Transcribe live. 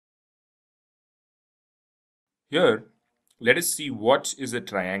Here, let us see what is a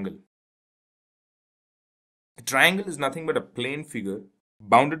triangle. A triangle is nothing but a plane figure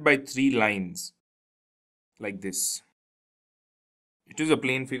bounded by three lines, like this. It is a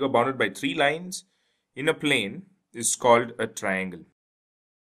plane figure bounded by three lines in a plane is called a triangle.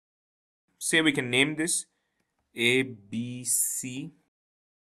 Say we can name this A, B, C.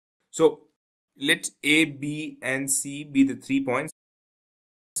 So let A, B, and C be the 3 points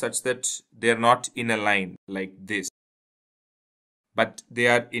such that they are not in a line like this, but they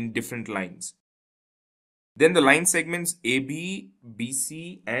are in different lines. Then the line segments AB,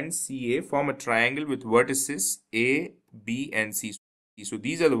 BC, and CA form a triangle with vertices A, B, and C. So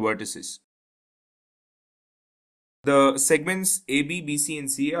these are the vertices. The segments AB, BC, and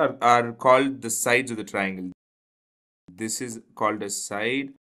CA are called the sides of the triangle. This is called a side.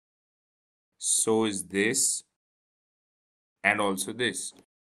 So is this. And also this.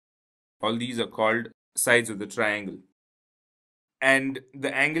 All these are called sides of the triangle. And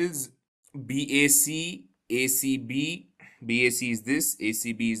the angles BAC, ACB, BAC is this,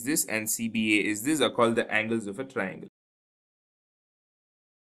 ACB is this, and CBA is this are called the angles of a triangle.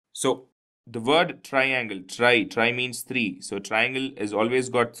 So the word triangle, tri means three. So triangle has always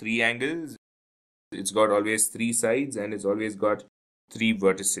got three angles. It's got always three sides and it's always got three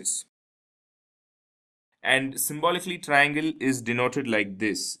vertices. And symbolically, triangle is denoted like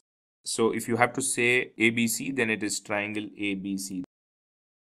this. So if you have to say ABC, then it is triangle ABC.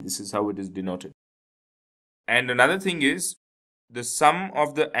 This is how it is denoted. And another thing is the sum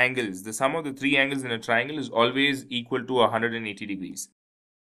of the angles, the sum of the three angles in a triangle is always equal to 180 degrees.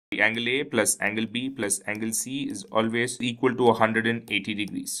 Angle A plus angle B plus angle C is always equal to 180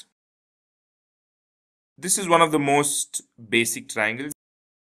 degrees. This is one of the most basic triangles.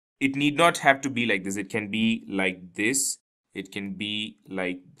 It need not have to be like this. It can be like this. It can be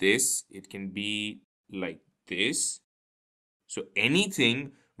like this. It can be like this. So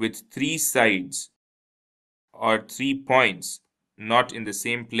anything with three sides or 3 points not in the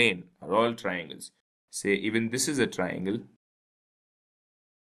same plane are all triangles. Say even this is a triangle.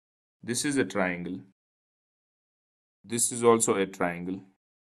 This is a triangle. This is also a triangle.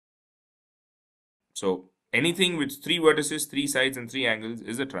 So anything with three vertices, three sides, and three angles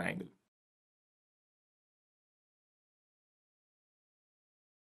is a triangle.